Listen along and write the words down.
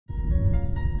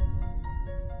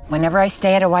Whenever I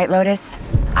stay at a White Lotus,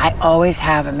 I always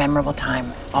have a memorable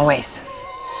time. Always.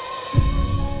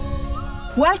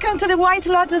 Welcome to the White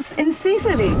Lotus in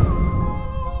Sicily.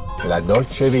 La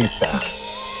dolce vita.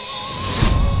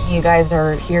 You guys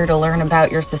are here to learn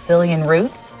about your Sicilian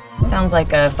roots? Sounds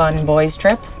like a fun boys'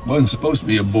 trip. Wasn't supposed to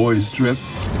be a boys' trip.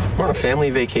 We're on a family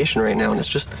vacation right now, and it's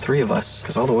just the three of us,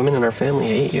 because all the women in our family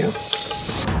hate you.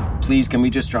 Please, can we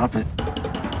just drop it?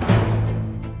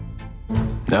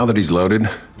 Now that he's loaded, do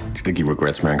you think he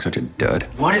regrets marrying such a dud?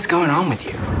 What is going on with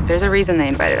you? There's a reason they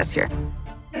invited us here.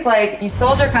 It's like you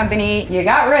sold your company, you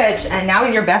got rich, and now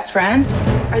he's your best friend.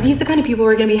 Are these the kind of people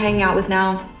we're gonna be hanging out with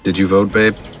now? Did you vote,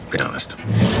 babe? Be honest.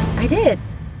 I did.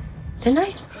 Didn't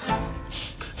I?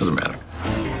 Doesn't matter.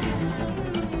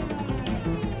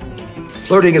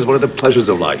 Flirting is one of the pleasures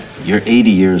of life. You're 80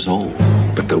 years old.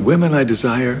 But the women I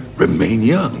desire remain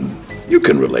young. You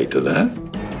can relate to that.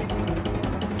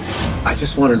 I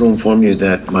just wanted to inform you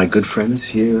that my good friends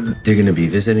here, they're gonna be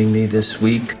visiting me this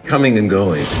week, coming and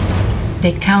going.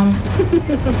 They come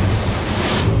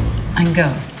and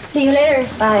go. See you later.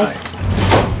 Bye.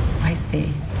 I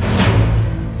see.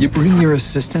 You bring your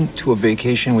assistant to a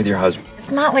vacation with your husband.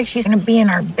 It's not like she's gonna be in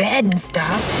our bed and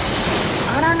stuff.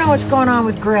 I don't know what's going on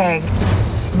with Greg,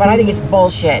 but I think it's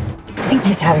bullshit. I think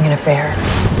he's having an affair.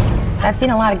 I've seen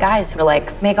a lot of guys who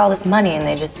like make all this money and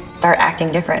they just start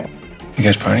acting different. You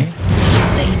guys partying?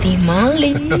 Lady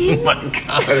Molly. Oh my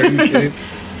God, are you kidding?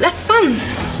 That's fun.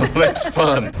 That's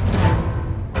fun.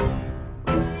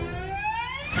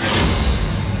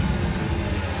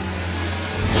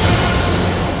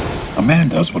 A man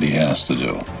does what he has to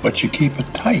do, but you keep it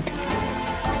tight.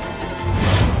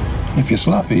 If you're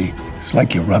sloppy, it's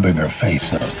like you're rubbing her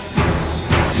face out.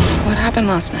 What happened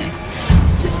last night?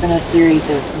 Just been a series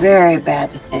of very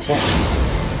bad decisions.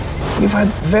 You've had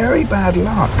very bad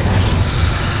luck.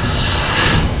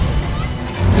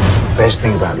 Best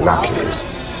thing about luck is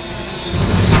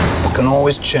it can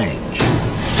always change.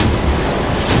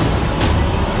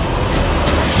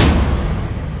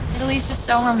 Italy's just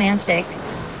so romantic.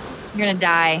 You're gonna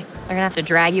die. They're gonna have to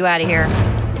drag you out of here.